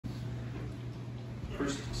1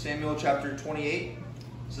 Samuel chapter 28.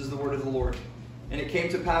 This is the word of the Lord. And it came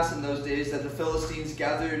to pass in those days that the Philistines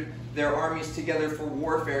gathered their armies together for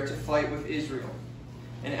warfare to fight with Israel.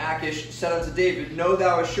 And Achish said unto David, Know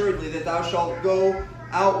thou assuredly that thou shalt go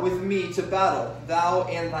out with me to battle, thou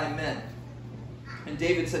and thy men. And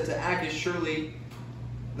David said to Achish, Surely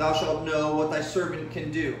thou shalt know what thy servant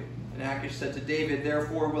can do. And Achish said to David,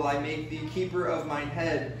 Therefore will I make thee keeper of mine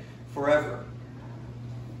head forever.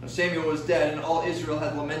 Now Samuel was dead, and all Israel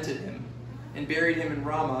had lamented him, and buried him in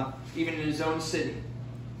Ramah, even in his own city.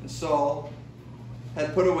 And Saul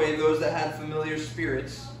had put away those that had familiar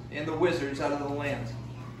spirits and the wizards out of the land.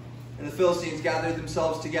 And the Philistines gathered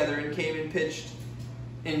themselves together and came and pitched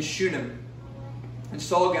in Shunem. And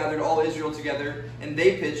Saul gathered all Israel together, and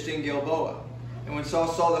they pitched in Gilboa. And when Saul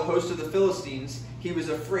saw the host of the Philistines, he was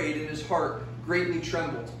afraid, and his heart greatly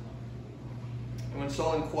trembled. And when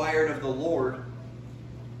Saul inquired of the Lord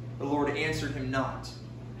answered him not,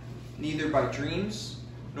 neither by dreams,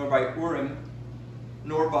 nor by Urim,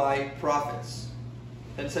 nor by prophets.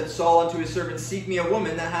 Then said Saul unto his servant, Seek me a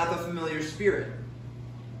woman that hath a familiar spirit,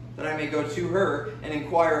 that I may go to her and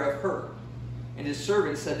inquire of her. And his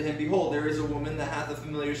servant said to him, Behold, there is a woman that hath a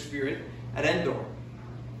familiar spirit at Endor.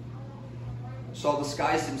 Saul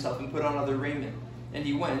disguised himself and put on other raiment. And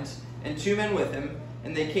he went, and 2 men with him,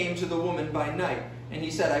 and they came to the woman by night. And he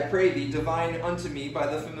said, I pray thee, divine unto me by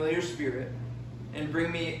the familiar spirit, and bring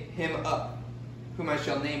me him up, whom I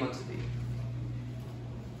shall name unto thee.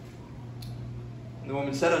 And the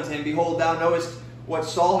woman said unto him, Behold, thou knowest what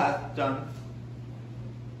Saul hath done,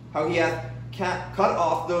 how he hath cut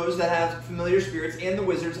off those that have familiar spirits and the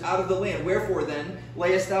wizards out of the land. Wherefore then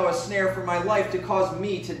layest thou a snare for my life to cause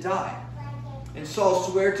me to die? And Saul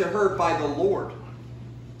sware to her by the Lord,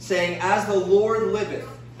 saying, As the Lord liveth,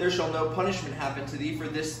 there shall no punishment happen to thee for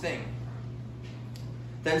this thing.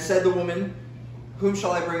 Then said the woman, Whom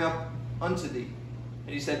shall I bring up unto thee?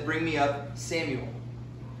 And he said, Bring me up Samuel.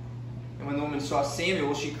 And when the woman saw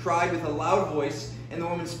Samuel, she cried with a loud voice. And the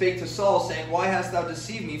woman spake to Saul, saying, Why hast thou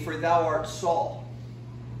deceived me? For thou art Saul.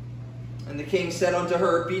 And the king said unto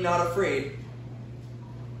her, Be not afraid,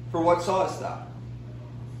 for what sawest thou?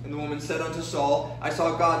 And the woman said unto Saul, I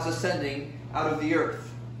saw gods ascending out of the earth.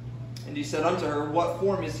 And he said unto her, What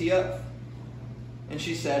form is he of? And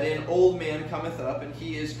she said, An old man cometh up, and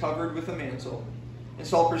he is covered with a mantle. And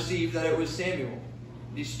Saul perceived that it was Samuel.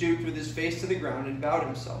 And he stooped with his face to the ground and bowed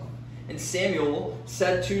himself. And Samuel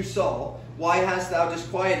said to Saul, Why hast thou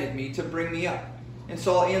disquieted me to bring me up? And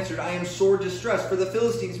Saul answered, I am sore distressed, for the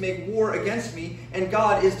Philistines make war against me, and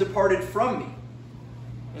God is departed from me,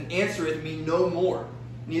 and answereth me no more,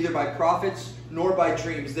 neither by prophets nor by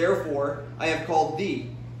dreams. Therefore I have called thee,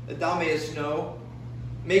 that thou mayest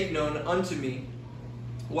make known unto me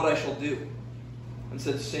what I shall do. And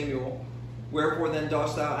said Samuel, Wherefore then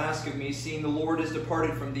dost thou ask of me, seeing the Lord is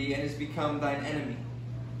departed from thee, and is become thine enemy?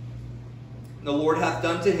 And the Lord hath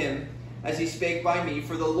done to him as he spake by me,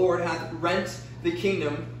 for the Lord hath rent the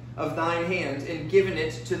kingdom of thine hand, and given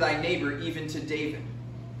it to thy neighbor, even to David.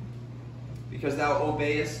 Because thou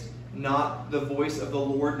obeyest not the voice of the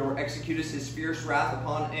Lord, nor executest his fierce wrath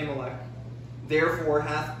upon Amalek. Therefore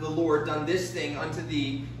hath the Lord done this thing unto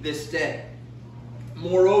thee this day.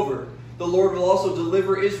 Moreover, the Lord will also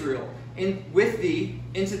deliver Israel with thee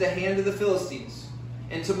into the hand of the Philistines.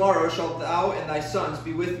 And tomorrow shalt thou and thy sons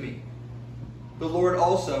be with me. The Lord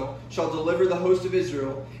also shall deliver the host of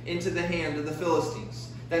Israel into the hand of the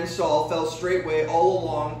Philistines. Then Saul fell straightway all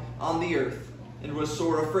along on the earth, and was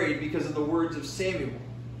sore afraid because of the words of Samuel.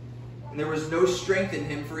 And there was no strength in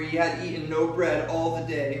him, for he had eaten no bread all the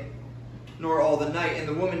day, nor all the night. And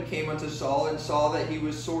the woman came unto Saul, and saw that he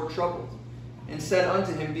was sore troubled, and said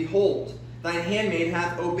unto him, Behold, thine handmaid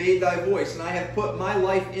hath obeyed thy voice, and I have put my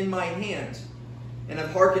life in my hand, and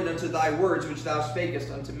have hearkened unto thy words which thou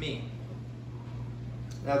spakest unto me.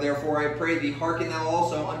 Now therefore I pray thee, hearken thou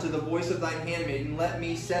also unto the voice of thine handmaid, and let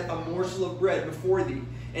me set a morsel of bread before thee,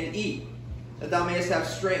 and eat, that thou mayest have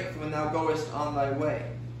strength when thou goest on thy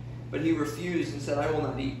way. But he refused, and said, I will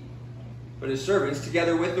not eat. But his servants,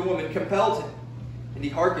 together with the woman, compelled him, and he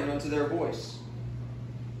hearkened unto their voice.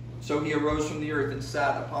 So he arose from the earth, and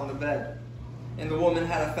sat upon the bed. And the woman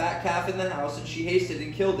had a fat calf in the house, and she hasted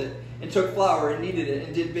and killed it, and took flour, and kneaded it,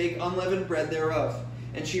 and did bake unleavened bread thereof.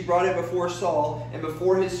 And she brought it before Saul, and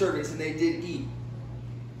before his servants, and they did eat.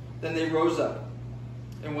 Then they rose up,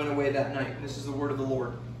 and went away that night. And this is the word of the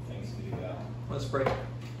Lord. Thanks be to God. Let's pray.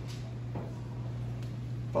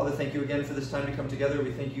 Father, thank you again for this time to come together.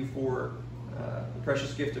 We thank you for the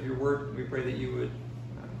precious gift of your word. We pray that you would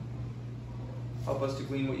help us to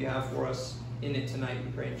glean what you have for us in it tonight.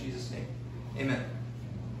 We pray in Jesus' name. Amen.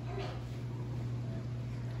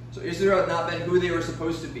 So Israel had not been who they were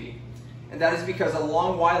supposed to be. And that is because a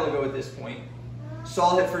long while ago at this point,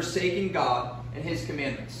 Saul had forsaken God and his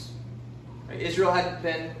commandments. Israel had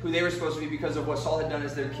been who they were supposed to be because of what Saul had done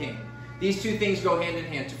as their king. These two things go hand in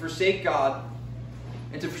hand, to forsake God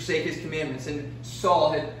and to forsake his commandments. And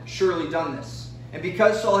Saul had surely done this. And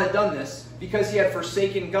because Saul had done this, because he had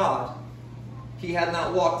forsaken God, he had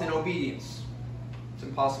not walked in obedience. It's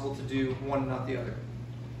impossible to do one and not the other.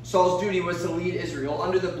 Saul's duty was to lead Israel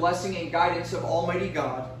under the blessing and guidance of Almighty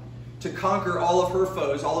God, to conquer all of her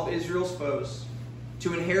foes, all of Israel's foes,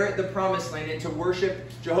 to inherit the promised land and to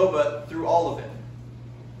worship Jehovah through all of it.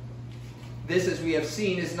 This, as we have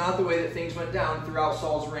seen, is not the way that things went down throughout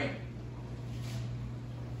Saul's reign.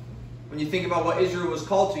 When you think about what Israel was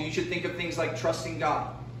called to, you should think of things like trusting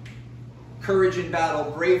God, courage in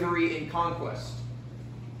battle, bravery in conquest.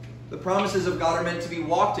 The promises of God are meant to be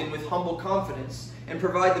walked in with humble confidence and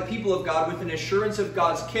provide the people of God with an assurance of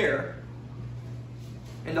God's care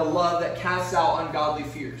and a love that casts out ungodly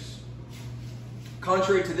fears.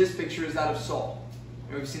 Contrary to this picture is that of Saul.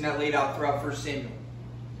 And we've seen that laid out throughout 1 Samuel.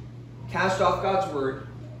 Cast off God's word,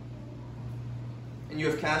 and you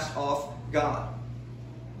have cast off God.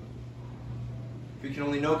 We can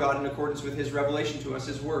only know God in accordance with his revelation to us,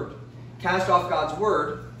 his word. Cast off God's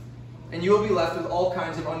word, and you will be left with all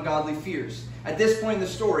kinds of ungodly fears. At this point in the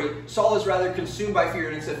story, Saul is rather consumed by fear,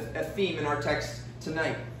 and it's a theme in our text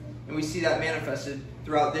tonight. And we see that manifested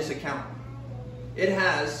throughout this account. It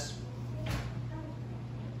has,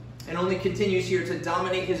 and only continues here, to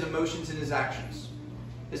dominate his emotions and his actions.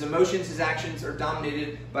 His emotions, his actions are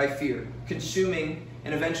dominated by fear, consuming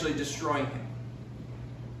and eventually destroying him.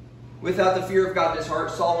 Without the fear of God in his heart,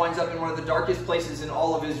 Saul winds up in one of the darkest places in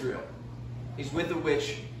all of Israel. He's with the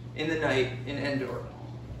witch in the night in Endor,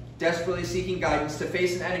 desperately seeking guidance to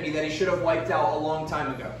face an enemy that he should have wiped out a long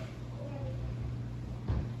time ago.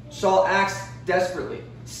 Saul acts desperately,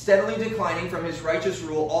 steadily declining from his righteous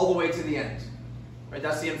rule all the way to the end. Right?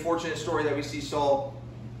 That's the unfortunate story that we see Saul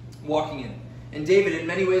walking in. And David, in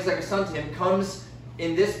many ways like a son to him, comes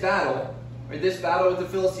in this battle, or this battle with the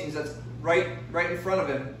Philistines that's right in front of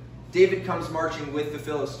him. David comes marching with the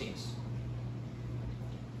Philistines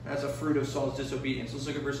as a fruit of Saul's disobedience. Let's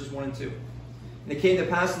look at verses 1 and 2. And it came to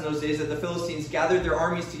pass in those days that the Philistines gathered their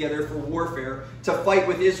armies together for warfare to fight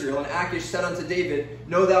with Israel. And Achish said unto David,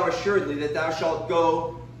 Know thou assuredly that thou shalt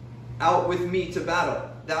go out with me to battle,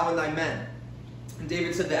 thou and thy men. And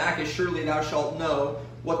David said to Achish, Surely thou shalt know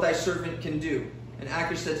what thy servant can do. And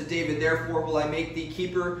Achish said to David, Therefore will I make thee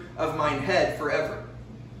keeper of mine head forever.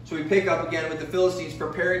 So we pick up again with the Philistines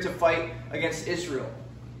preparing to fight against Israel.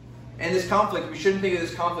 And this conflict, we shouldn't think of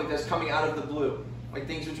this conflict as coming out of the blue. Like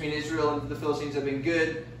things between Israel and the Philistines have been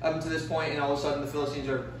good up until this point, and all of a sudden the Philistines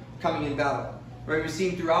are coming in battle. Right? We've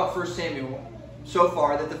seen throughout 1 Samuel so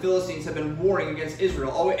far that the Philistines have been warring against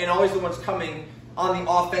Israel, and always the ones coming on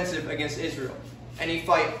the offensive against Israel. Any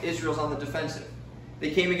fight, Israel's on the defensive.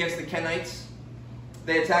 They came against the Kenites.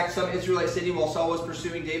 They attacked some Israelite city while Saul was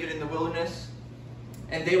pursuing David in the wilderness.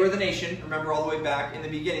 And they were the nation, remember all the way back in the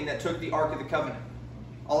beginning, that took the Ark of the Covenant.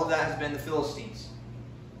 All of that has been the Philistines.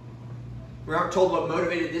 We aren't told what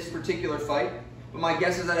motivated this particular fight, but my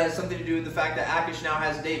guess is that it has something to do with the fact that Achish now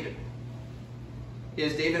has David. He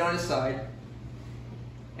has David on his side,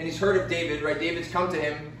 and he's heard of David, right? David's come to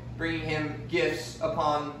him, bringing him gifts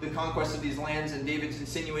upon the conquest of these lands, and David's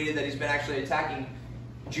insinuated that he's been actually attacking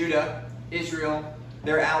Judah, Israel,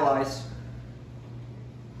 their allies.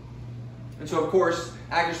 And so, of course,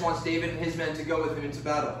 Achish wants David and his men to go with him into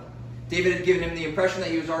battle. David had given him the impression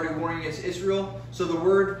that he was already warring against Israel, so the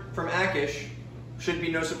word from Achish should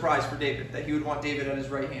be no surprise for David, that he would want David at his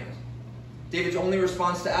right hand. David's only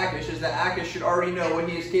response to Achish is that Achish should already know what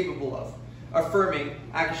he is capable of, affirming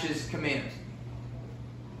Achish's command.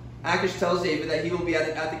 Achish tells David that he will be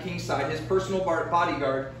at the king's side, his personal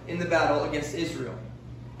bodyguard, in the battle against Israel.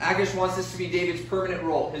 Achish wants this to be David's permanent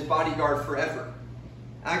role, his bodyguard forever.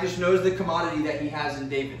 Achish knows the commodity that he has in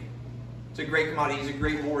David. It's a great commodity. He's a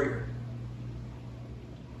great warrior.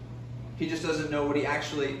 He just doesn't know what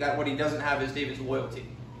he doesn't have is David's loyalty.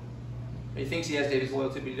 He thinks he has David's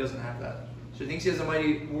loyalty, but he doesn't have that. So he thinks he has a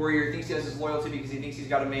mighty warrior. He thinks he has his loyalty because he thinks he's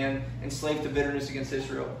got a man enslaved to bitterness against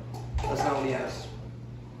Israel. That's not what he has.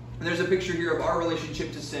 And there's a picture here of our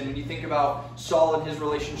relationship to sin when you think about Saul and his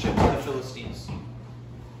relationship to the Philistines.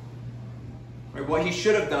 Right, what he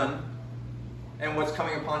should have done and what's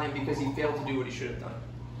coming upon him because he failed to do what he should have done.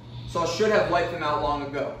 Saul should have wiped them out long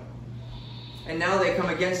ago. And now they come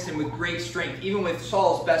against him with great strength, even with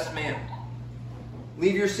Saul's best man.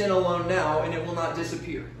 Leave your sin alone now, and it will not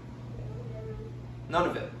disappear. None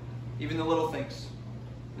of it. Even the little things.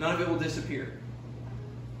 None of it will disappear.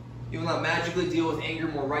 You will not magically deal with anger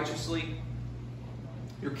more righteously.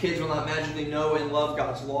 Your kids will not magically know and love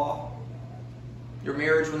God's law. Your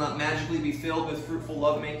marriage will not magically be filled with fruitful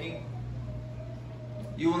lovemaking.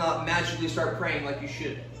 You will not magically start praying like you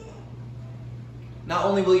should. Not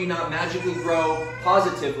only will you not magically grow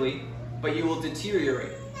positively, but you will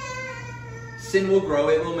deteriorate. Sin will grow,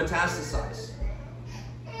 it will metastasize.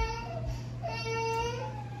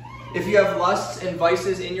 If you have lusts and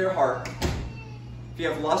vices in your heart,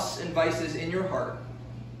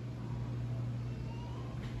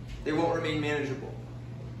 they won't remain manageable.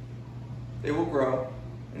 They will grow,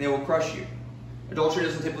 and they will crush you. Adultery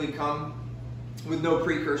doesn't typically come with no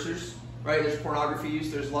precursors, right? There's pornography use,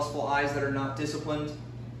 there's lustful eyes that are not disciplined,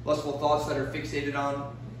 lustful thoughts that are fixated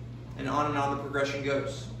on and on the progression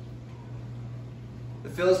goes. The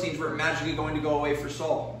Philistines weren't magically going to go away for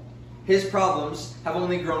Saul. His problems have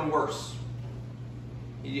only grown worse.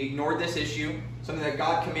 He ignored this issue, something that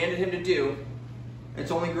God commanded him to do, and it's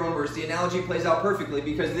only grown worse. The analogy plays out perfectly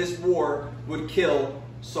because this war would kill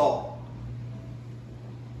Saul.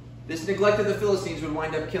 This neglect of the Philistines would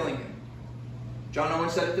wind up killing him. John Owen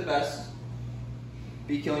said it the best: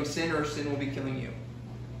 be killing sin, or sin will be killing you.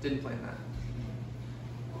 Didn't plan that.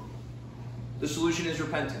 The solution is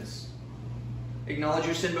repentance. Acknowledge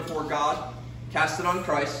your sin before God, cast it on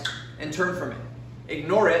Christ, and turn from it.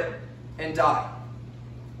 Ignore it, and die.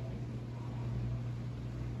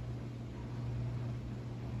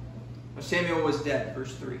 Samuel was dead,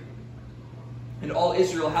 verse 3. And all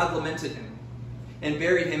Israel had lamented him, and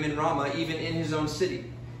buried him in Ramah, even in his own city.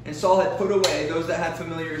 And Saul had put away those that had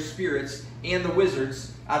familiar spirits and the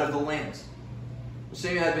wizards out of the land.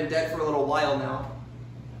 Samuel had been dead for a little while now,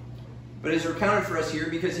 but is recounted for us here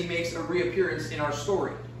because he makes a reappearance in our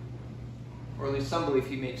story. Or at least some believe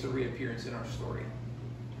he makes a reappearance in our story.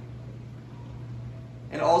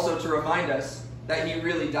 And also to remind us that he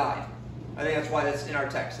really died. I think that's why that's in our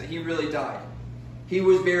text, that he really died. He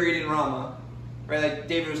was buried in Ramah, right? Like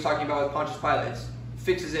David was talking about with Pontius Pilate.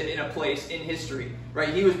 Fixes it in a place in history, right?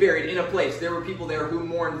 He was buried in a place. There were people there who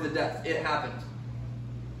mourned the death. It happened.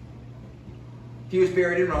 He was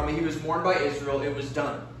buried in Ramah. He was mourned by Israel. It was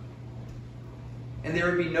done. And there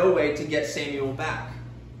would be no way to get Samuel back,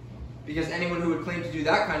 because anyone who would claim to do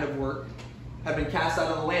that kind of work had been cast out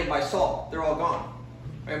of the land by Saul. They're all gone.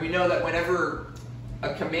 Right? We know that whenever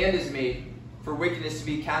a command is made for wickedness to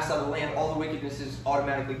be cast out of the land, all the wickedness is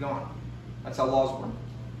automatically gone. That's how laws work.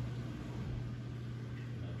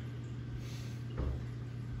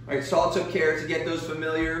 Right, Saul took care to get those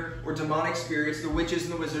familiar or demonic spirits, the witches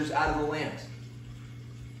and the wizards, out of the land.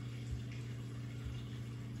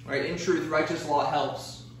 Right, in truth, righteous law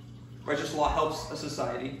helps. Righteous law helps a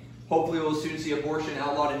society. Hopefully we'll soon see abortion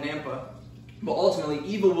outlawed in Nampa. But ultimately,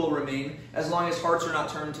 evil will remain as long as hearts are not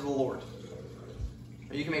turned to the Lord.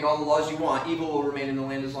 You can make all the laws you want. Evil will remain in the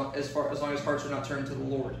land as long as hearts are not turned to the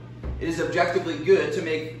Lord. It is objectively good to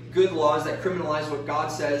make good laws that criminalize what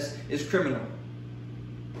God says is criminal,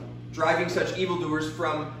 driving such evildoers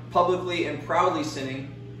from publicly and proudly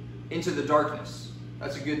sinning into the darkness.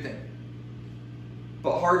 That's a good thing.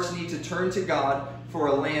 But hearts need to turn to God for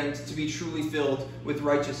a land to be truly filled with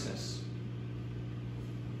righteousness.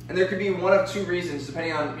 And there could be one of two reasons,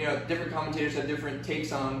 depending on, different commentators have different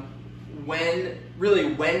takes on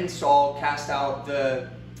when Saul cast out the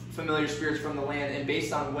familiar spirits from the land, and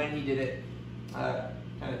based on when he did it, kind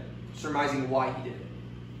of surmising why he did it.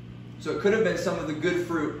 So it could have been some of the good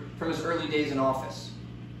fruit from his early days in office.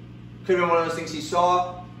 Could have been one of those things he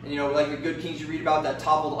saw, and like the good kings you read about that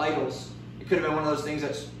toppled idols. It could have been one of those things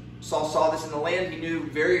that Saul saw this in the land. He knew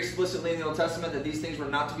very explicitly in the Old Testament that these things were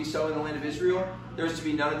not to be so in the land of Israel. There was to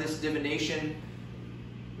be none of this divination,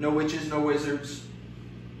 no witches, no wizards.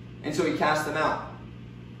 And so he cast them out.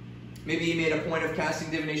 Maybe he made a point of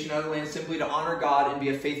casting divination out of the land simply to honor God and be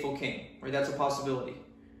a faithful king. Right? That's a possibility.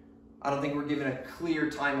 I don't think we're given a clear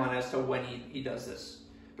timeline as to when he does this.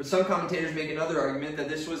 But some commentators make another argument that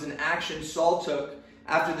this was an action Saul took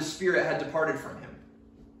after the spirit had departed from him.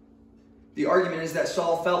 The argument is that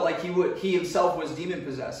Saul felt like he himself was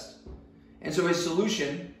demon-possessed. And so his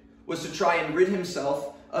solution was to try and rid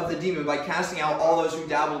himself of the demon by casting out all those who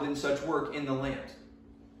dabbled in such work in the land.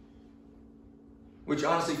 Which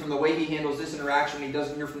honestly, from the way he handles this interaction, he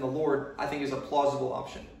doesn't hear from the Lord, I think is a plausible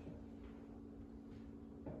option.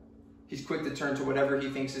 He's quick to turn to whatever he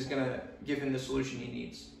thinks is going to give him the solution he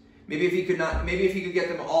needs. Maybe if he could get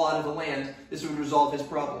them all out of the land, this would resolve his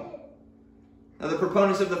problem. Now, the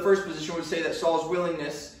proponents of the first position would say that Saul's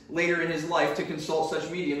willingness later in his life to consult such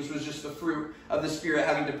mediums was just the fruit of the spirit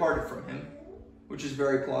having departed from him, which is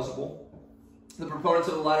very plausible. The proponents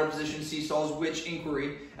of the latter position see Saul's witch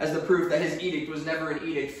inquiry as the proof that his edict was never an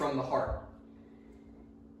edict from the heart.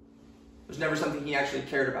 It was never something he actually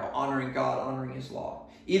cared about, honoring God, honoring his law.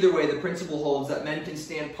 Either way, the principle holds that men can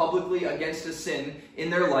stand publicly against a sin in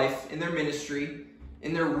their life, in their ministry,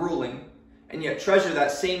 in their ruling, and yet treasure that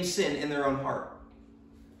same sin in their own heart.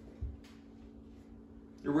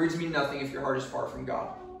 Your words mean nothing if your heart is far from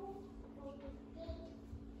God.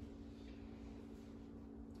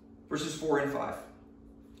 Verses 4 and 5.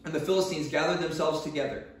 And the Philistines gathered themselves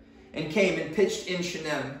together and came and pitched in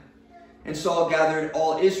Shunem. And Saul gathered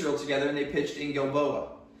all Israel together, and they pitched in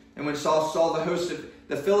Gilboa. And when Saul saw the host of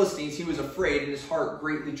the Philistines, he was afraid, and his heart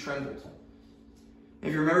greatly trembled.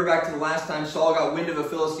 If you remember back to the last time Saul got wind of a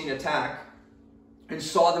Philistine attack and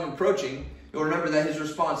saw them approaching, you'll remember that his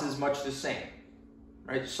response is much the same.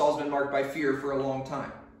 Right? Saul's been marked by fear for a long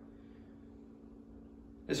time.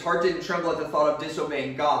 His heart didn't tremble at the thought of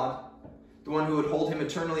disobeying God, the one who would hold him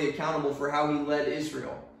eternally accountable for how he led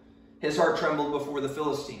Israel. His heart trembled before the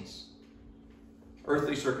Philistines,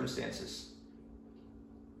 earthly circumstances.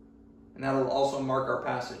 And that'll also mark our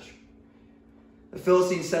passage. The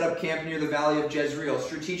Philistines set up camp near the valley of Jezreel,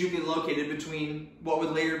 strategically located between what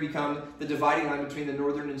would later become the dividing line between the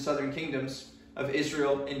northern and southern kingdoms of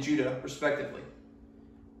Israel and Judah, respectively.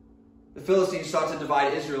 The Philistines sought to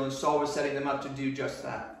divide Israel, and Saul was setting them up to do just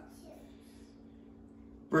that.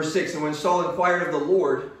 Verse 6, and when Saul inquired of the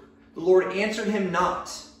Lord answered him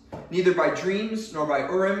not, neither by dreams, nor by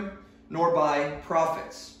Urim, nor by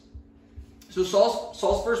prophets. So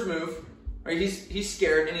Saul's first move, right, he's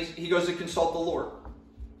scared, and he goes to consult the Lord.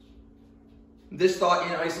 This thought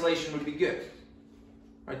in isolation would be good.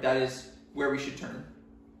 Right, that is where we should turn.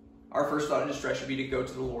 Our first thought in distress should be to go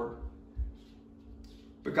to the Lord.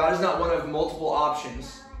 But God is not one of multiple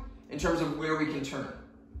options in terms of where we can turn.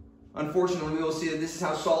 Unfortunately, we will see that this is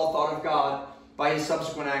how Saul thought of God by his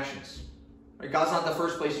subsequent actions. Right? God's not the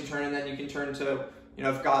first place you turn, and then you can turn to,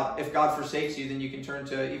 if God forsakes you, then you can turn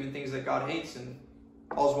to even things that God hates, and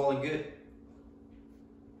all's well and good.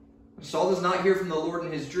 Saul does not hear from the Lord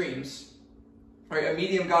in his dreams. Right?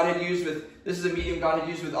 This is a medium God had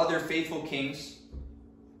used with other faithful kings,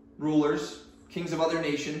 rulers, kings of other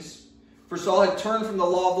nations. For Saul had turned from the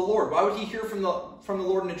law of the Lord. Why would he hear from the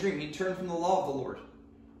Lord in a dream? He turned from the law of the Lord.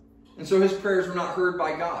 And so his prayers were not heard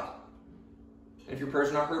by God. And if your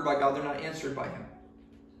prayers are not heard by God, they're not answered by him.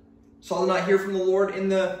 Saul did not hear from the Lord in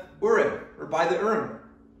the Urim, or by the Urim,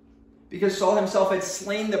 because Saul himself had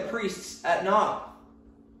slain the priests at Nob.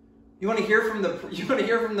 You want to hear from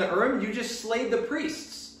the Urim? You just slayed the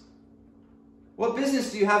priests. What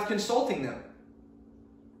business do you have consulting them?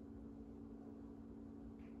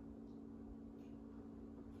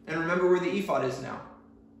 And remember where the ephod is now.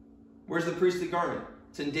 Where's the priestly garment?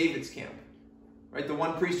 It's in David's camp. Right? The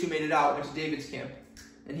one priest who made it out went to David's camp,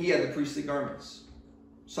 and he had the priestly garments.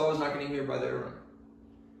 Saul was not going to hear by the Urim.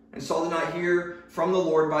 And Saul did not hear from the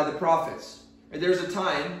Lord by the prophets. And there's a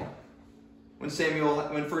time when 1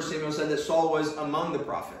 Samuel said that Saul was among the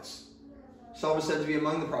prophets. Saul was said to be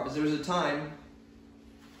among the prophets. There was a time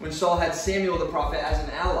when Saul had Samuel the prophet as an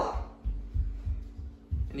ally,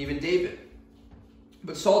 and even David.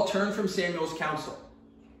 But Saul turned from Samuel's counsel.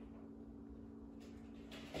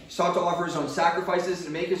 He sought to offer his own sacrifices and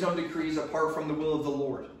to make his own decrees apart from the will of the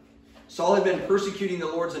Lord. Saul had been persecuting the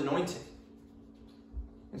Lord's anointed.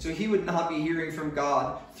 And so he would not be hearing from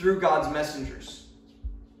God through God's messengers.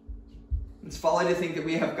 It's folly to think that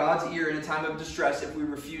we have God's ear in a time of distress if we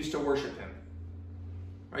refuse to worship him.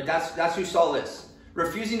 Right? That's who Saul is.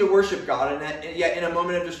 Refusing to worship God, and yet in a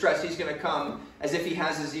moment of distress, he's going to come as if he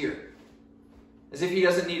has his ear. As if he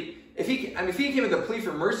doesn't need... If he came with a plea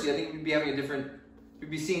for mercy, I think we'd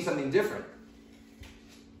be seeing something different.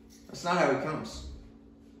 That's not how he comes.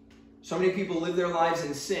 So many people live their lives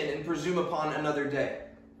in sin and presume upon another day.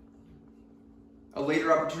 A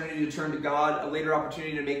later opportunity to turn to God, a later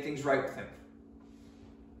opportunity to make things right with him.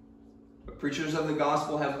 But preachers of the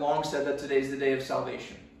gospel have long said that today is the day of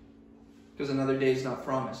salvation, because another day is not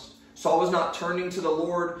promised. Saul was not turning to the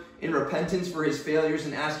Lord in repentance for his failures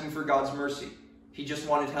and asking for God's mercy. He just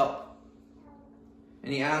wanted help.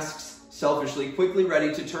 And he asks selfishly, quickly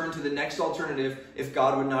ready to turn to the next alternative if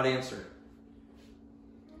God would not answer.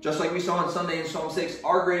 Just like we saw on Sunday in Psalm 6,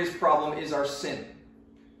 our greatest problem is our sin.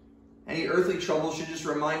 Any earthly trouble should just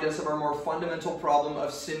remind us of our more fundamental problem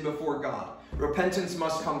of sin before God. Repentance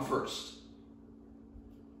must come first.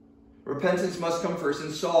 Repentance must come first,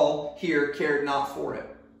 and Saul here cared not for it.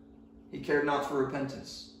 He cared not for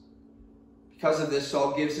repentance. Because of this,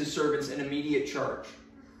 Saul gives his servants an immediate charge.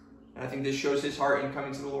 And I think this shows his heart in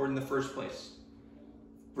coming to the Lord in the first place.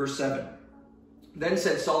 Verse 7. Then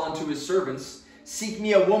said Saul unto his servants, Seek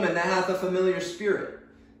me a woman that hath a familiar spirit,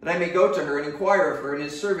 that I may go to her and inquire of her. And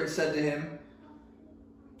his servant said to him,"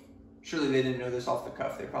 surely they didn't know this off the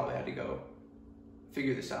cuff. They probably had to go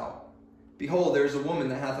figure this out. "Behold, there is a woman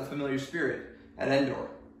that hath a familiar spirit at Endor."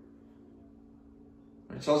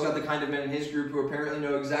 And Saul's got the kind of men in his group who apparently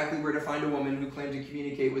know exactly where to find a woman who claimed to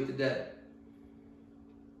communicate with the dead.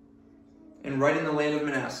 And right in the land of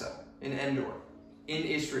Manasseh, in Endor, in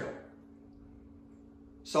Israel,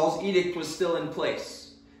 Saul's edict was still in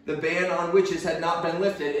place. The ban on witches had not been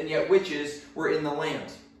lifted, and yet witches were in the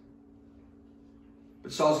land.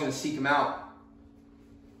 But Saul's going to seek him out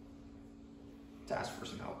to ask for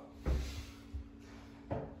some help.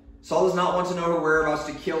 Saul does not want to know her whereabouts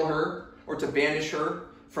to kill her or to banish her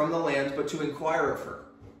from the land, but to inquire of her.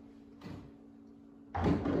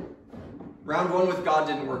 Round one with God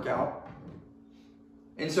didn't work out.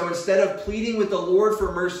 And so instead of pleading with the Lord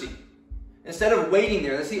for mercy, instead of waiting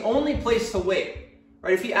there, that's the only place to wait.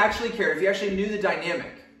 Right? If he actually cared, if he actually knew the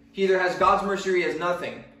dynamic, he either has God's mercy or he has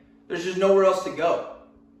nothing. There's just nowhere else to go.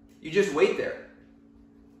 You just wait there.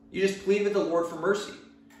 You just plead with the Lord for mercy.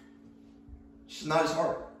 It's just not his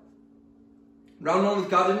heart. Round one with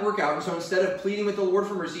God didn't work out, and so instead of pleading with the Lord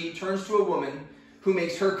for mercy, he turns to a woman who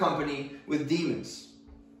makes her company with demons.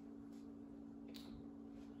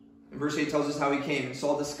 And verse 8 tells us how he came. "And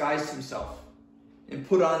Saul disguised himself and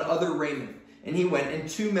put on other raiment. And he went, and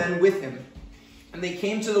 2 men with him. And they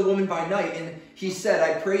came to the woman by night, and he said,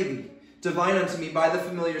 I pray thee, divine unto me by the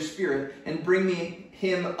familiar spirit, and bring me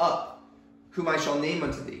him up, whom I shall name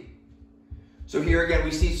unto thee." So here again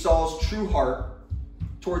we see Saul's true heart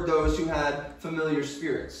toward those who had familiar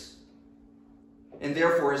spirits, and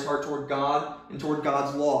therefore his heart toward God and toward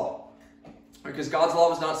God's law. Because God's law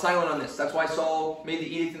was not silent on this. That's why Saul made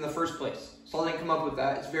the edict in the first place. Saul didn't come up with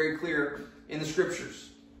that. It's very clear in the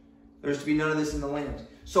scriptures. There's to be none of this in the land.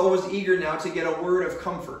 Saul was eager now to get a word of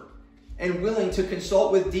comfort and willing to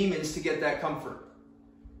consult with demons to get that comfort.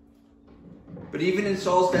 But even in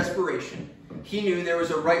Saul's desperation, he knew there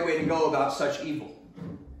was a right way to go about such evil.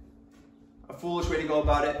 A foolish way to go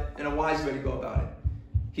about it and a wise way to go about it.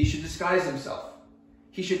 He should disguise himself.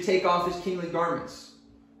 He should take off his kingly garments,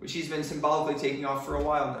 which he's been symbolically taking off for a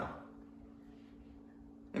while now,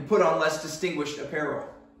 and put on less distinguished apparel.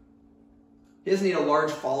 He doesn't need a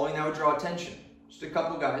large following that would draw attention. Just a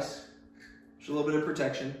couple guys, just a little bit of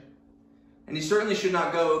protection. And he certainly should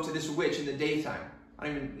not go to this witch in the daytime. I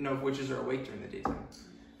don't even know if witches are awake during the daytime.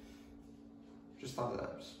 Just thought of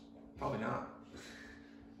that. Probably not.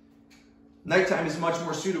 Nighttime is much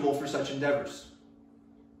more suitable for such endeavors.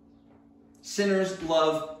 Sinners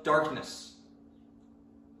love darkness.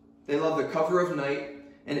 They love the cover of night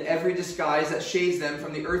and every disguise that shades them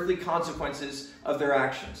from the earthly consequences of their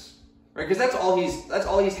actions. Right? Because that's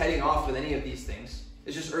all he's heading off with any of these things.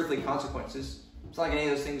 It's just earthly consequences. It's not like any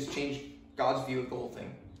of those things change God's view of the whole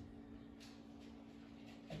thing.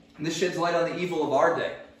 And this sheds light on the evil of our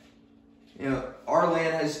day. You know, our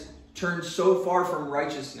land has turned so far from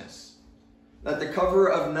righteousness that the cover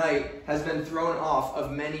of night has been thrown off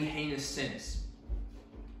of many heinous sins.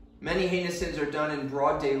 Many heinous sins are done in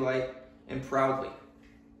broad daylight and proudly.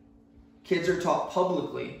 Kids are taught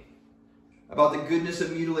publicly about the goodness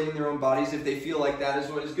of mutilating their own bodies if they feel like that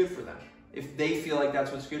is what is good for them. If they feel like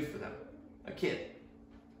that's what's good for them. A kid.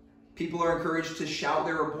 People are encouraged to shout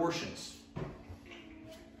their abortions.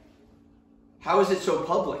 How is it so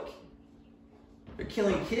public? They're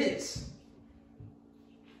killing kids.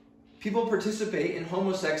 People participate in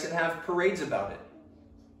homosex and have parades about it.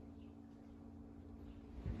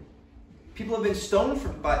 People have been stoned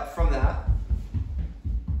from that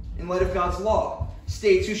in light of God's law.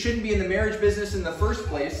 States who shouldn't be in the marriage business in the first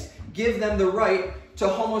place give them the right to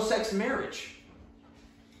homosex marriage.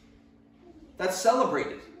 That's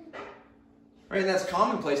celebrated. Right? And that's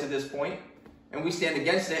commonplace at this point. And we stand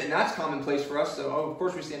against it, and that's commonplace for us, so of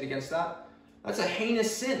course we stand against that. That's a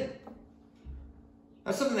heinous sin.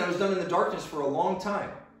 That's something that was done in the darkness for a long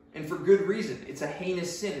time, and for good reason. It's a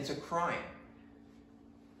heinous sin. It's a crime.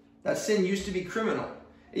 That sin used to be criminal.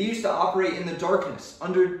 It used to operate in the darkness,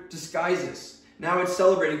 under disguises. Now it's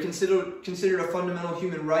celebrated, considered a fundamental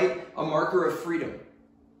human right, a marker of freedom.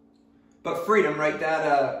 But freedom, right,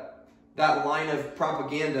 that line of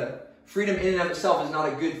propaganda, freedom in and of itself is not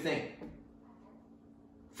a good thing.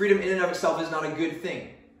 Freedom in and of itself is not a good thing.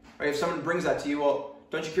 Right? If someone brings that to you, well,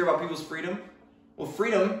 don't you care about people's freedom? Well,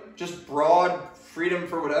 freedom, just broad freedom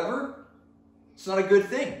for whatever, it's not a good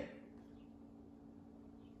thing.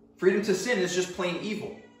 Freedom to sin is just plain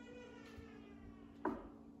evil.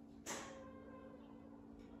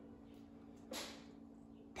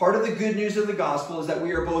 Part of the good news of the gospel is that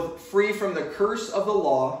we are both free from the curse of the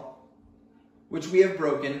law which we have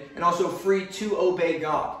broken, and also free to obey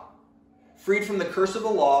God. Freed from the curse of the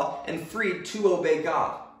law and freed to obey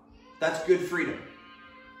God. That's good freedom.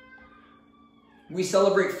 We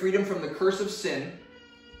celebrate freedom from the curse of sin,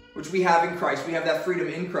 which we have in Christ. We have that freedom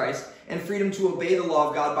in Christ, and freedom to obey the law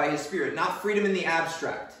of God by his Spirit. Not freedom in the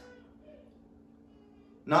abstract.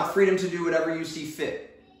 Not freedom to do whatever you see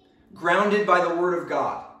fit. Grounded by the Word of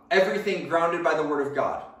God. Everything grounded by the Word of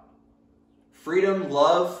God. Freedom,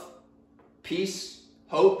 love, peace,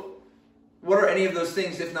 hope. What are any of those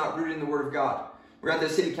things if not rooted in the Word of God? We're at the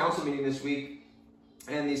city council meeting this week,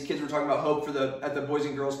 and these kids were talking about hope at the Boys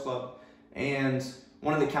and Girls Club. And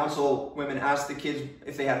one of the council women asked the kids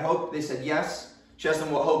if they had hope. They said yes. She asked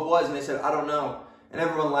them what hope was, and they said, I don't know. And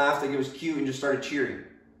everyone laughed like it was cute and just started cheering.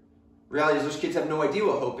 The reality is those kids have no idea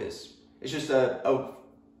what hope is. It's just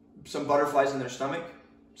some butterflies in their stomach,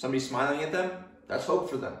 somebody smiling at them. That's hope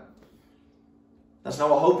for them. That's not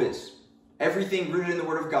what hope is. Everything rooted in the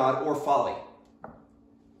Word of God or folly.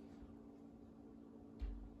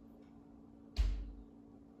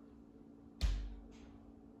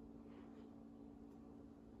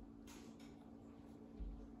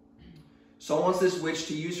 Saul wants this witch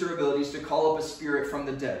to use her abilities to call up a spirit from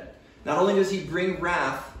the dead. Not only does he bring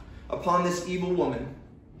wrath upon this evil woman,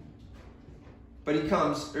 but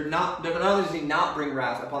not only does he not bring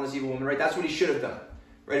wrath upon this evil woman, right? That's what he should have done.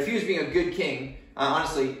 Right? If he was being a good king,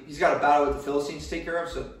 honestly, he's got a battle with the Philistines to take care of,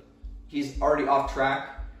 so he's already off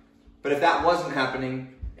track. But if that wasn't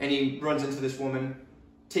happening, and he runs into this woman,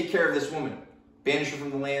 take care of this woman. Banish her from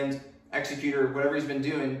the land, execute her, whatever he's been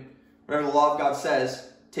doing, whatever the law of God says,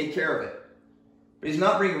 take care of it. But he's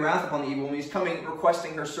not bringing wrath upon the evil woman, he's coming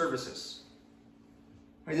requesting her services.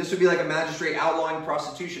 Right? This would be like a magistrate outlawing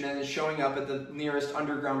prostitution and is showing up at the nearest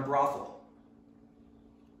underground brothel.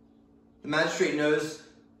 The magistrate knows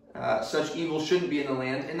such evil shouldn't be in the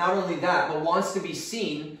land, and not only that, but wants to be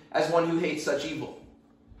seen as one who hates such evil.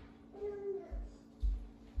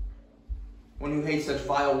 One who hates such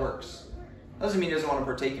vile works. Doesn't mean he doesn't want to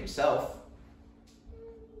partake himself.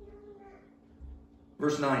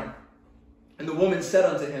 Verse 9. And the woman said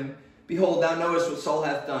unto him, Behold, thou knowest what Saul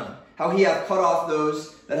hath done, how he hath cut off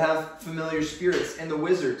those that have familiar spirits and the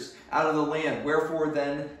wizards out of the land. Wherefore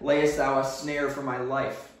then layest thou a snare for my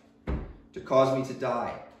life, to cause me to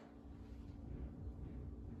die?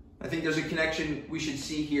 I think there's a connection we should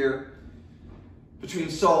see here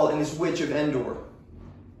between Saul and this witch of Endor.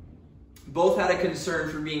 Both had a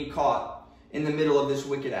concern for being caught in the middle of this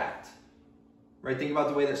wicked act. Right? Think about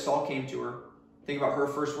the way that Saul came to her. Think about her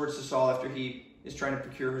first words to Saul after he is trying to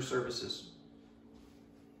procure her services.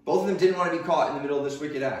 Both of them didn't want to be caught in the middle of this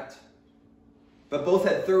wicked act. But both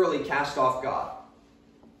had thoroughly cast off God.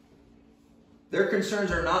 Their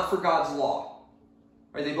concerns are not for God's law.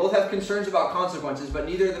 Right? They both have concerns about consequences, but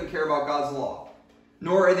neither of them care about God's law.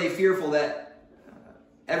 Nor are they fearful that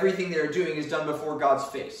everything they're doing is done before God's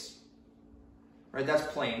face. Right?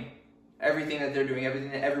 That's plain. Everything that they're doing,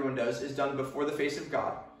 everything that everyone does, is done before the face of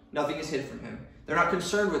God. Nothing is hid from him. They're not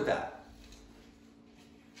concerned with that.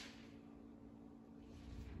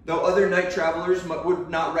 Though other night travelers would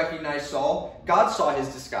not recognize Saul, God saw his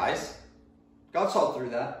disguise. God saw through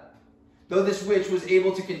that. Though this witch was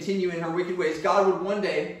able to continue in her wicked ways, God would one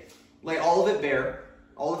day lay all of it bare,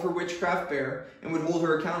 all of her witchcraft bare, and would hold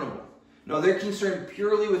her accountable. No, they're concerned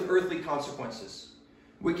purely with earthly consequences.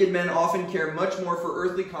 Wicked men often care much more for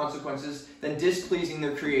earthly consequences than displeasing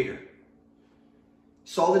their Creator.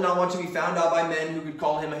 Saul did not want to be found out by men who could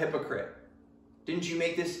call him a hypocrite. Didn't you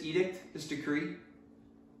make this edict, this decree?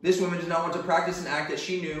 This woman did not want to practice an act that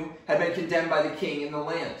she knew had been condemned by the king in the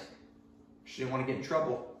land. She didn't want to get in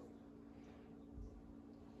trouble.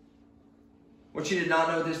 What she did not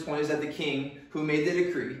know at this point is that the king, who made the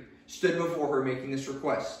decree, stood before her making this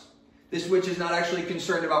request. This witch is not actually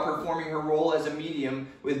concerned about performing her role as a medium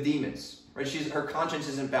with demons. Right? Her conscience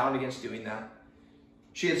isn't bound against doing that.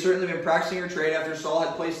 She had certainly been practicing her trade after Saul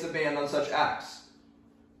had placed the ban on such acts.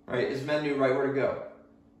 Right? His men knew right where to go.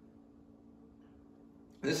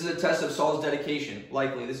 This is a test of Saul's dedication,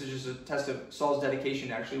 likely. This is just a test of Saul's dedication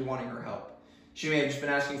to actually wanting her help. She may have just been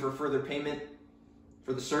asking for further payment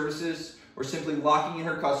for the services, or simply locking in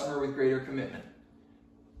her customer with greater commitment.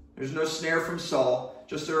 There's no snare from Saul,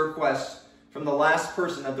 just a request from the last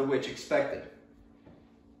person that the witch expected.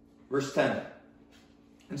 Verse 10.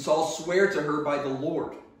 And Saul sware to her by the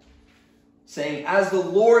Lord, saying, As the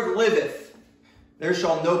Lord liveth, there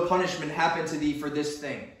shall no punishment happen to thee for this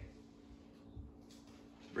thing.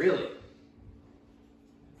 Really?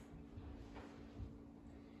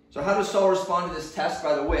 So how does Saul respond to this test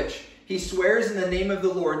by the witch? He swears in the name of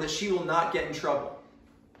the Lord that she will not get in trouble,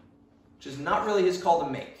 which is not really his call to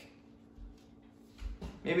make.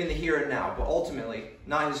 maybe in the here and now, but ultimately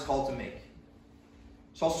not his call to make.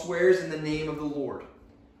 Saul swears in the name of the Lord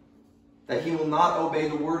that he will not obey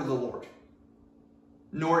the word of the Lord,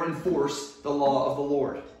 nor enforce the law of the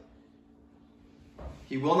Lord.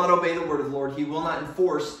 He will not obey the word of the Lord. He will not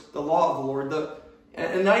enforce the law of the Lord.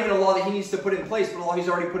 And not even a law that he needs to put in place, but a law he's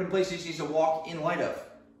already put in place he needs to walk in light of.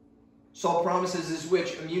 Saul promises this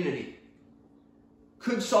witch immunity.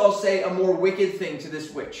 Could Saul say a more wicked thing to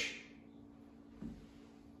this witch?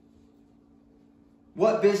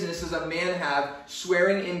 What business does a man have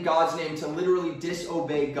swearing in God's name to literally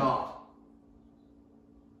disobey God?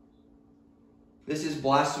 This is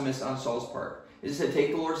blasphemous on Saul's part. It is to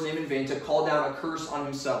take the Lord's name in vain, to call down a curse on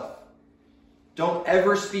himself. Don't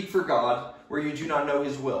ever speak for God where you do not know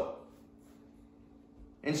his will.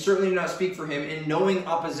 And certainly do not speak for him in knowing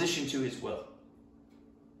opposition to his will.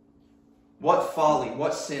 What folly,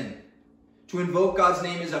 what sin. To invoke God's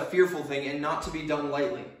name is a fearful thing and not to be done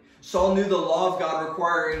lightly. Saul knew the law of God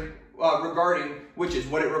regarding witches,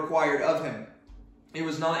 what it required of him. It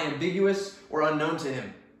was not ambiguous or unknown to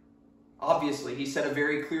him. Obviously, he set a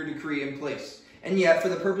very clear decree in place. And yet, for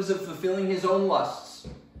the purpose of fulfilling his own lusts,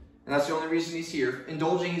 and that's the only reason he's here,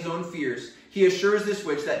 indulging his own fears, he assures this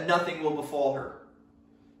witch that nothing will befall her.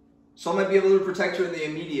 Saul might be able to protect her in the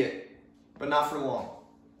immediate, but not for long.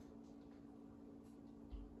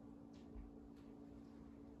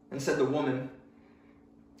 And said the woman,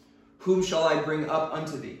 "Whom shall I bring up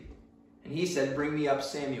unto thee?" And he said, "Bring me up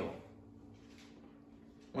Samuel."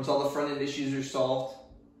 Once all the front-end issues are solved,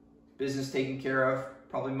 business taken care of,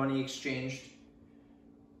 probably money exchanged,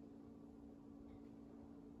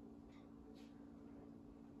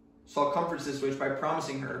 Saul comforts this witch by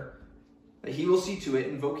promising her that he will see to it,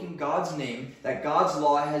 invoking God's name, that God's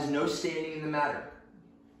law has no standing in the matter.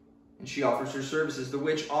 And she offers her services. The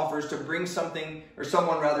witch offers to bring someone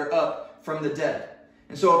up from the dead.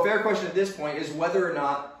 And so a fair question at this point is whether or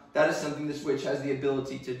not that is something this witch has the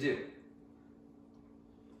ability to do.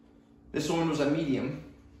 This woman was a medium,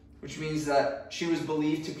 which means that she was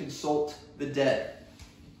believed to consult the dead.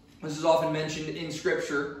 This is often mentioned in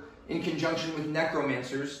Scripture in conjunction with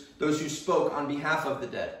necromancers, those who spoke on behalf of the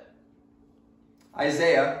dead.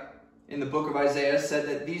 Isaiah, in the book of Isaiah, said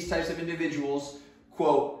that these types of individuals,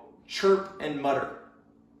 quote, chirp and mutter,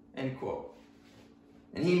 end quote.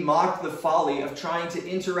 And he mocked the folly of trying to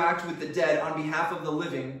interact with the dead on behalf of the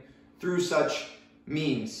living through such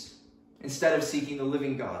means, instead of seeking the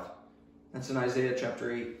living God. That's in Isaiah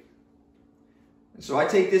chapter 8. And so I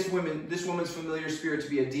take this woman's familiar spirit to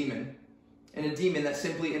be a demon, and a demon that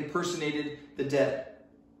simply impersonated the dead.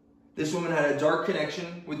 This woman had a dark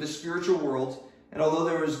connection with the spiritual world, and although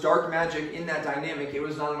there was dark magic in that dynamic, it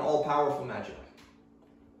was not an all-powerful magic.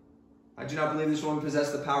 I do not believe this woman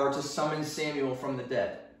possessed the power to summon Samuel from the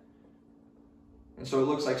dead. And so it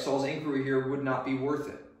looks like Saul's inquiry here would not be worth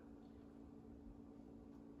it.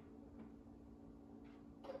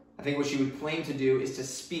 I think what she would claim to do is to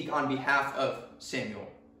speak on behalf of Samuel.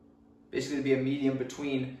 Basically to be a medium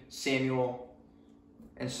between Samuel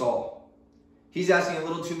and Saul. He's asking a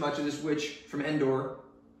little too much of this witch from Endor.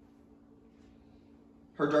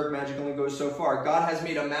 Her dark magic only goes so far. God has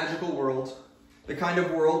made a magical world, the kind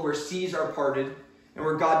of world where seas are parted, and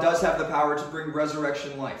where God does have the power to bring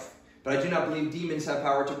resurrection life. But I do not believe demons have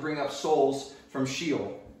power to bring up souls from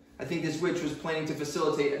Sheol. I think this witch was planning to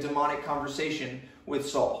facilitate a demonic conversation with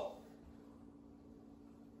Saul.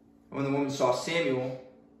 And when the woman saw Samuel,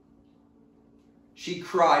 she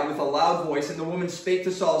cried with a loud voice, and the woman spake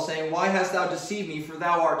to Saul, saying, "Why hast thou deceived me, for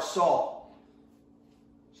thou art Saul?"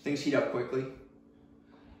 So things heat up quickly.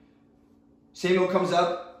 Samuel comes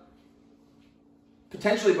up,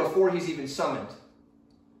 potentially before he's even summoned,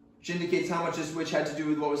 which indicates how much this witch had to do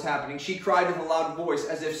with what was happening. She cried with a loud voice,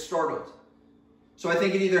 as if startled. So I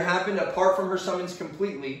think it either happened apart from her summons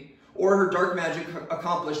completely, or her dark magic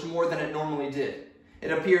accomplished more than it normally did.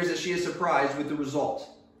 It appears that she is surprised with the result.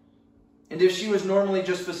 And if she was normally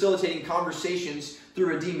just facilitating conversations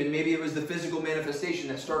through a demon, maybe it was the physical manifestation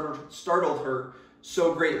that startled her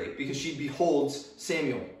so greatly, because she beholds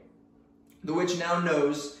Samuel. The witch now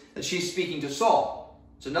knows that she's speaking to Saul.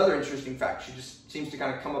 It's another interesting fact. She just seems to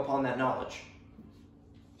kind of come upon that knowledge.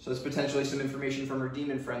 So there's potentially some information from her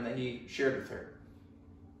demon friend that he shared with her.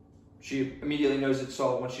 She immediately knows it's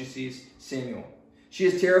Saul when she sees Samuel. She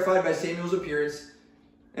is terrified by Samuel's appearance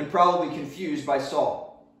and probably confused by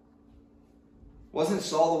Saul. Wasn't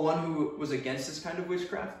Saul the one who was against this kind of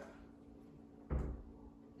witchcraft?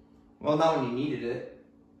 Well, not when he needed it.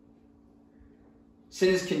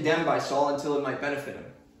 Sin is condemned by Saul until it might benefit him.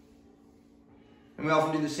 And we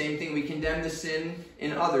often do the same thing. We condemn the sin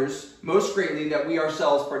in others most greatly that we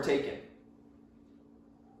ourselves partake in.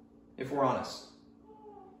 if we're honest.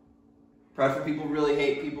 Prideful people really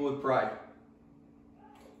hate people with pride.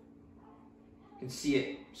 You can see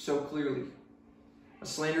it so clearly. A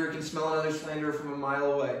slanderer can smell another slanderer from a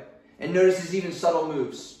mile away and notices even subtle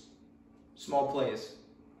moves, small plays.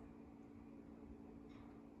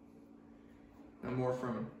 No more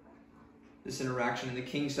from this interaction. And the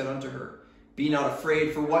king said unto her, Be not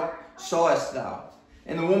afraid, for what sawest thou?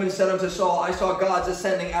 And the woman said unto Saul, I saw gods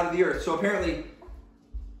ascending out of the earth. So apparently,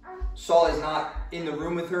 Saul is not in the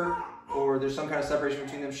room with her, or there's some kind of separation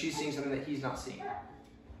between them. She's seeing something that he's not seeing.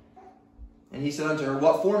 And he said unto her,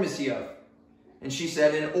 What form is he of? And she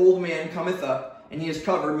said, An old man cometh up, and he is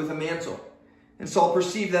covered with a mantle. And Saul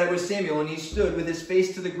perceived that it was Samuel, and he stood with his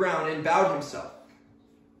face to the ground and bowed himself.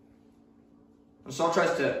 And Saul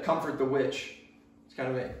tries to comfort the witch. It's kind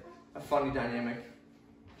of a funny dynamic.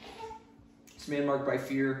 This man marked by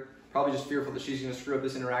fear, probably just fearful that she's going to screw up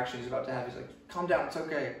this interaction he's about to have. He's like, calm down, it's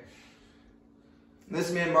okay. And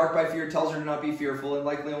this man marked by fear tells her to not be fearful, and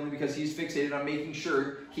likely only because he's fixated on making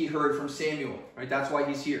sure he heard from Samuel. Right? That's why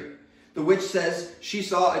he's here. The witch says she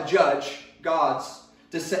saw a judge, gods,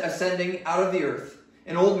 ascending out of the earth,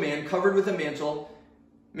 an old man covered with a mantle,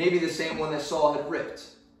 maybe the same one that Saul had ripped.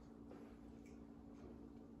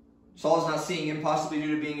 Saul is not seeing him, possibly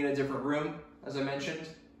due to being in a different room, as I mentioned.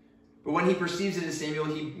 But when he perceives it as Samuel,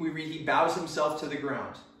 we read he bows himself to the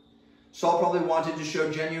ground. Saul probably wanted to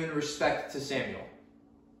show genuine respect to Samuel.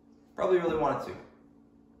 Probably really wanted to.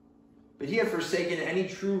 But he had forsaken any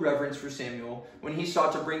true reverence for Samuel when he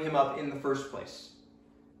sought to bring him up in the first place.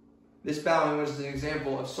 This bowing was an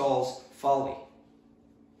example of Saul's folly.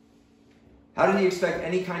 How did he expect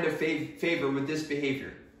any kind of favor with this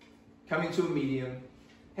behavior? Coming to a medium.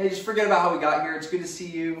 Hey, just forget about how we got here. It's good to see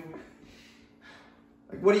you.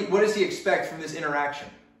 Like, what does he expect from this interaction?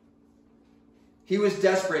 He was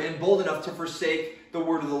desperate and bold enough to forsake the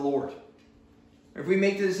word of the Lord. If we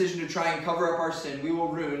make the decision to try and cover up our sin, we will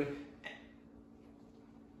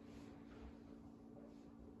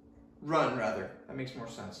run, that makes more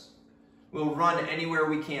sense. We'll run anywhere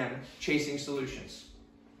we can, chasing solutions.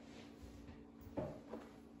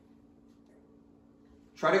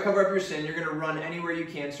 Try to cover up your sin, you're going to run anywhere you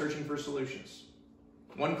can, searching for solutions.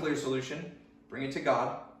 One clear solution, bring it to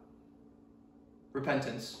God.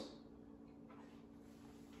 Repentance.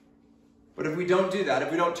 But if we don't do that,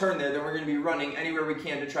 if we don't turn there, then we're going to be running anywhere we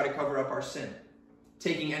can to try to cover up our sin.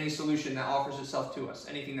 Taking any solution that offers itself to us,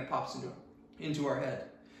 anything that pops into our head.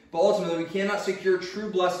 But ultimately, we cannot secure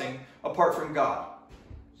true blessing apart from God.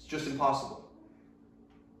 It's just impossible.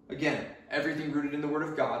 Again, everything rooted in the Word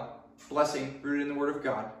of God, blessing rooted in the Word of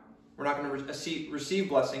God. We're not going to receive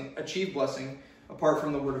blessing, achieve blessing apart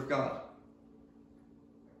from the Word of God.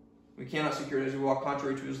 We cannot secure it as we walk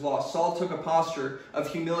contrary to his law. Saul took a posture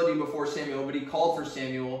of humility before Samuel, but he called for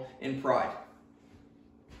Samuel in pride.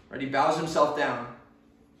 Right? He bows himself down,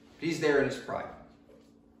 but he's there in his pride.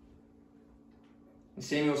 And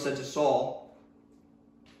Samuel said to Saul,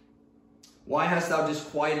 Why hast thou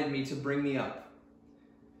disquieted me to bring me up?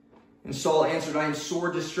 And Saul answered, I am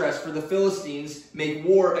sore distressed, for the Philistines make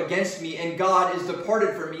war against me, and God is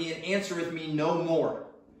departed from me, and answereth me no more,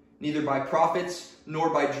 neither by prophets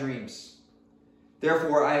nor by dreams.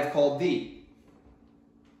 Therefore I have called thee,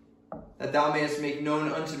 that thou mayest make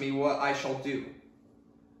known unto me what I shall do.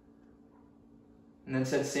 And then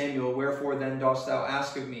said Samuel, Wherefore then dost thou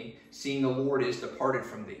ask of me, seeing the Lord is departed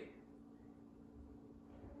from thee?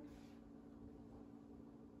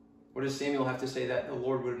 What does Samuel have to say that the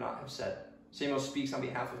Lord would not have said? Samuel speaks on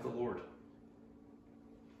behalf of the Lord.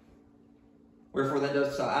 Wherefore then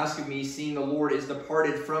dost thou ask of me, seeing the Lord is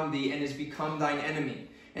departed from thee, and is become thine enemy?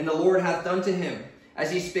 And the Lord hath done to him, as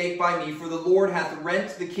he spake by me. For the Lord hath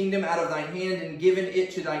rent the kingdom out of thine hand, and given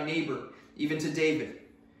it to thy neighbor, even to David.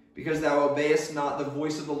 Because thou obeyest not the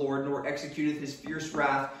voice of the Lord, nor executeth his fierce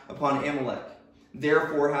wrath upon Amalek.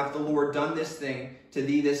 Therefore hath the Lord done this thing to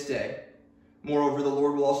thee this day. Moreover, the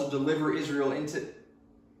Lord will also deliver Israel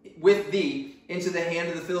with thee into the hand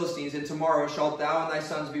of the Philistines, and tomorrow shalt thou and thy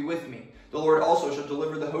sons be with me. The Lord also shall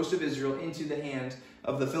deliver the host of Israel into the hand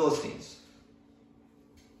of the Philistines.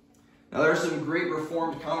 Now there are some great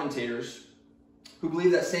Reformed commentators who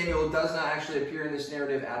believe that Samuel does not actually appear in this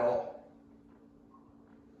narrative at all.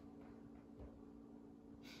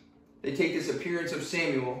 They take this appearance of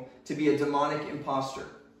Samuel to be a demonic impostor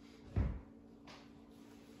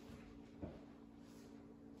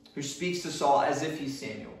who speaks to Saul as if he's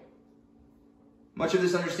Samuel. Much of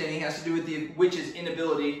this understanding has to do with the witch's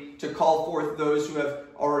inability to call forth those who have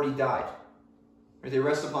already died. They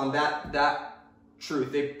rest upon that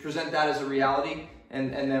truth. They present that as a reality,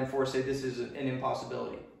 and then say this is an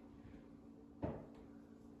impossibility.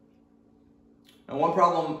 Now, one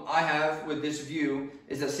problem I have with this view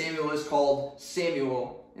is that Samuel is called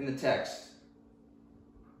Samuel in the text,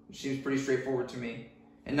 which seems pretty straightforward to me.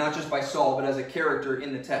 And not just by Saul, but as a character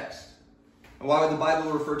in the text. And why would the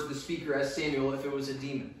Bible refer to the speaker as Samuel if it was a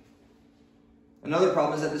demon? Another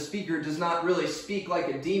problem is that the speaker does not really speak like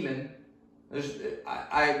a demon.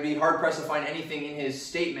 I'd be hard-pressed to find anything in his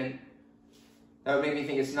statement that would make me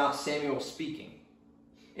think it's not Samuel speaking.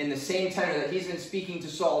 In the same tenor that he's been speaking to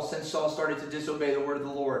Saul since Saul started to disobey the word of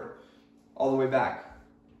the Lord all the way back.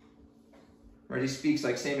 Right? He speaks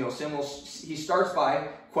like Samuel. He starts by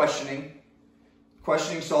questioning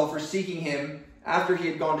Saul for seeking him after he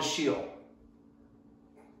had gone to Sheol.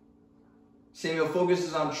 Samuel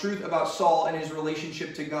focuses on truth about Saul and his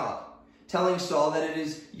relationship to God, telling Saul that it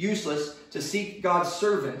is useless to seek God's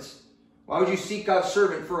servant. Why would you seek God's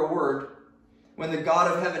servant for a word when the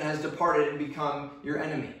God of heaven has departed and become your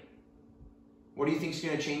enemy? What do you think is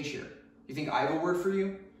going to change here? You think I have a word for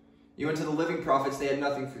you? You went to the living prophets, they had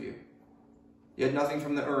nothing for you. You had nothing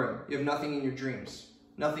from the Urim. You have nothing in your dreams,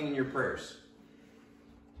 nothing in your prayers.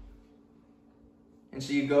 And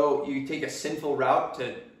so you take a sinful route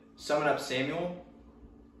to summon up Samuel,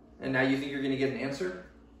 and now you think you're going to get an answer?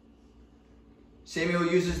 Samuel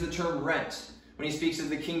uses the term rent when he speaks of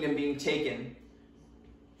the kingdom being taken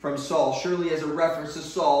from Saul, surely as a reference to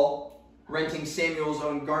Saul renting Samuel's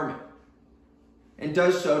own garment, and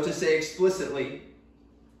does so to say explicitly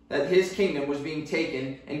that his kingdom was being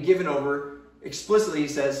taken and given over, explicitly he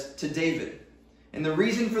says, to David. And the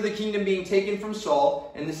reason for the kingdom being taken from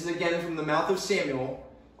Saul, and this is again from the mouth of Samuel,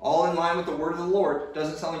 all in line with the word of the Lord,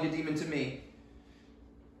 doesn't sound like a demon to me.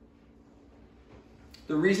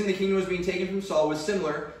 The reason the kingdom was being taken from Saul was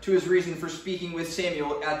similar to his reason for speaking with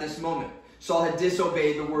Samuel at this moment. Saul had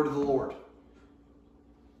disobeyed the word of the Lord.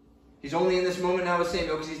 He's only in this moment now with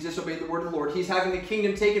Samuel because he's disobeyed the word of the Lord. He's having the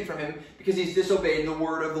kingdom taken from him because he's disobeyed the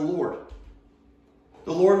word of the Lord.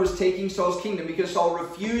 The Lord was taking Saul's kingdom because Saul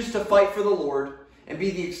refused to fight for the Lord and be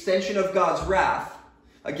the extension of God's wrath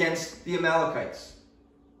against the Amalekites.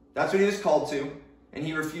 That's what he was called to, and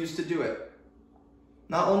he refused to do it.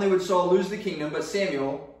 Not only would Saul lose the kingdom, but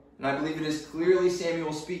Samuel, and I believe it is clearly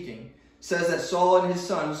Samuel speaking, says that Saul and his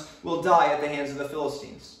sons will die at the hands of the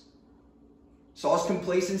Philistines. Saul's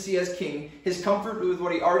complacency as king, his comfort with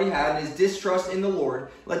what he already had, and his distrust in the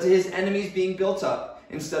Lord led to his enemies being built up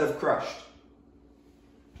instead of crushed.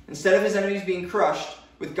 Instead of his enemies being crushed,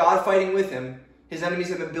 with God fighting with him, his enemies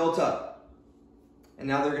have been built up. And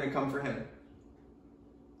now they're going to come for him.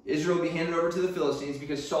 Israel will be handed over to the Philistines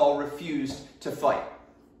because Saul refused to fight.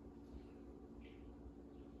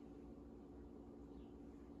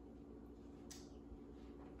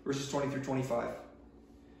 Verses 20 through 25.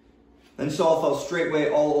 Then Saul fell straightway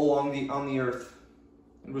all along on the earth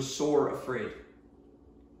and was sore afraid.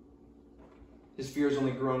 His fear has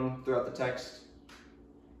only grown throughout the text.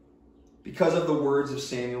 Because of the words of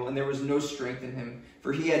Samuel, and there was no strength in him,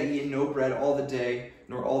 for he had eaten no bread all the day,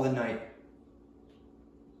 nor all the night.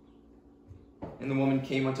 And the woman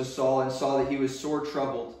came unto Saul, and saw that he was sore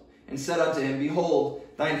troubled, and said unto him, Behold,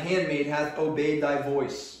 thine handmaid hath obeyed thy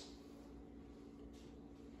voice.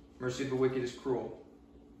 Mercy of the wicked is cruel.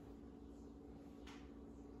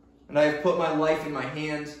 And I have put my life in my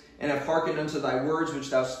hand, and have hearkened unto thy words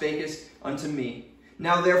which thou spakest unto me.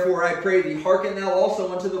 Now therefore I pray thee, hearken thou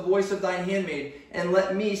also unto the voice of thine handmaid, and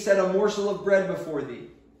let me set a morsel of bread before thee,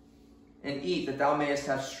 and eat, that thou mayest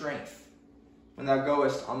have strength when thou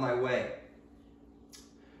goest on thy way.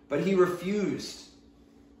 But he refused,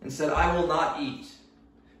 and said, I will not eat.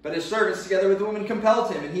 But his servants together with the woman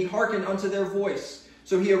compelled him, and he hearkened unto their voice.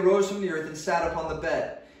 So he arose from the earth and sat upon the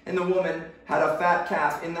bed. And the woman had a fat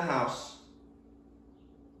calf in the house,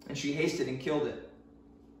 and she hasted and killed it,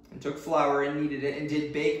 and took flour and kneaded it, and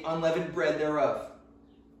did bake unleavened bread thereof.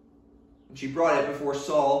 And she brought it before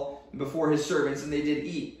Saul and before his servants, and they did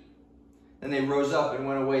eat. Then they rose up and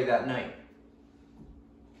went away that night.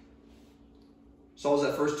 Saul was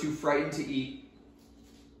at first too frightened to eat,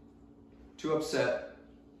 too upset.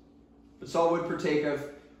 But Saul would partake of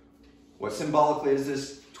what symbolically is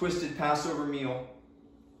this twisted Passover meal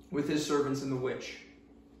with his servants and the witch.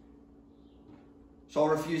 Saul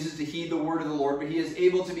refuses to heed the word of the Lord, but he is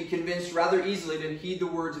able to be convinced rather easily to heed the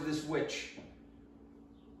words of this witch,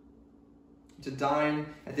 to dine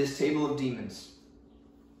at this table of demons.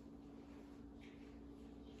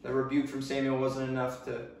 That rebuke from Samuel wasn't enough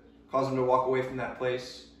to cause him to walk away from that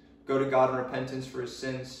place, go to God in repentance for his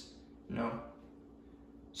sins. No.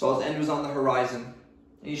 Saul's end was on the horizon.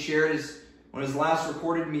 And he shared one of his last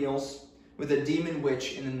recorded meals with a demon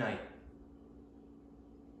witch in the night.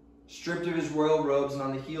 Stripped of his royal robes and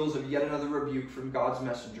on the heels of yet another rebuke from God's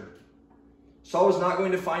messenger. Saul was not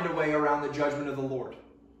going to find a way around the judgment of the Lord.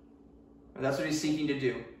 And that's what he's seeking to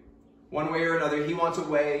do. One way or another, he wants a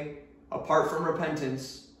way, apart from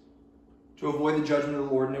repentance, to avoid the judgment of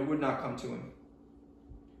the Lord, and it would not come to him.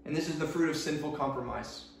 And this is the fruit of sinful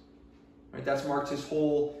compromise. Right? That's marked his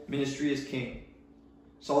whole ministry as king.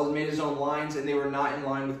 Saul has made his own lines, and they were not in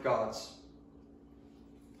line with God's.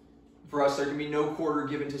 For us, there can be no quarter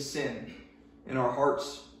given to sin in our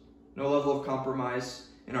hearts, no level of compromise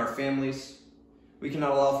in our families. We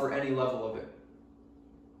cannot allow for any level of it.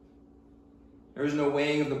 There is no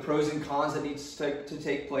weighing of the pros and cons that needs to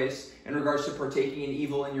take place in regards to partaking in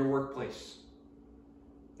evil in your workplace.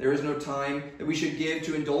 There is no time that we should give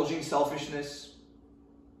to indulging selfishness,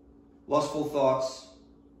 lustful thoughts,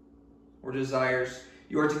 or desires.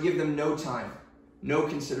 You are to give them no time, no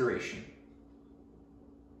consideration.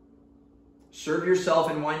 Serve yourself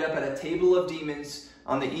and wind up at a table of demons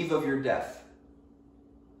on the eve of your death.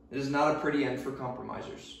 It is not a pretty end for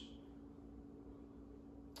compromisers.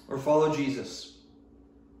 Or follow Jesus.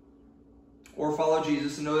 Or follow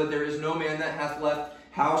Jesus and know that there is no man that hath left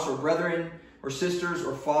house or brethren or sisters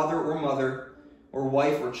or father or mother or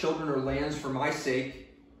wife or children or lands for my sake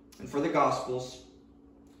and for the gospel's,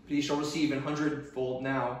 but he shall receive 100-fold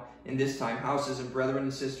now in this time houses and brethren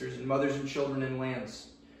and sisters and mothers and children and lands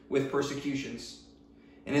with persecutions,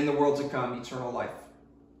 and in the world to come eternal life.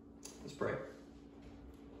 Let's pray.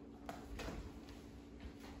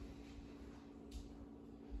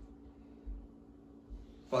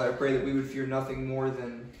 Father, I pray that we would fear nothing more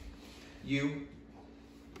than you.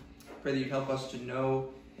 I pray that you'd help us to know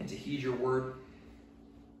and to heed your word.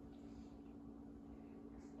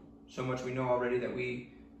 So much we know already that we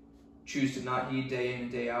choose to not heed day in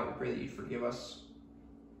and day out. We pray that you'd forgive us.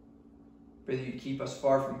 Pray that you'd keep us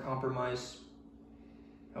far from compromise.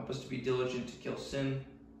 Help us to be diligent to kill sin.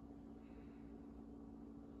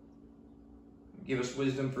 Give us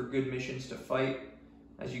wisdom for good missions to fight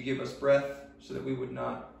as you give us breath, so that we would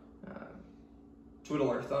not twiddle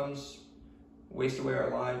our thumbs, waste away our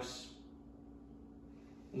lives,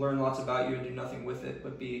 learn lots about you and do nothing with it,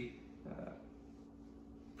 but be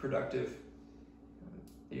productive,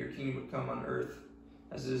 that your kingdom would come on earth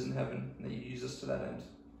as it is in heaven, and that you use us to that end.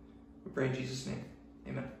 We pray in Jesus' name.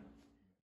 Amen.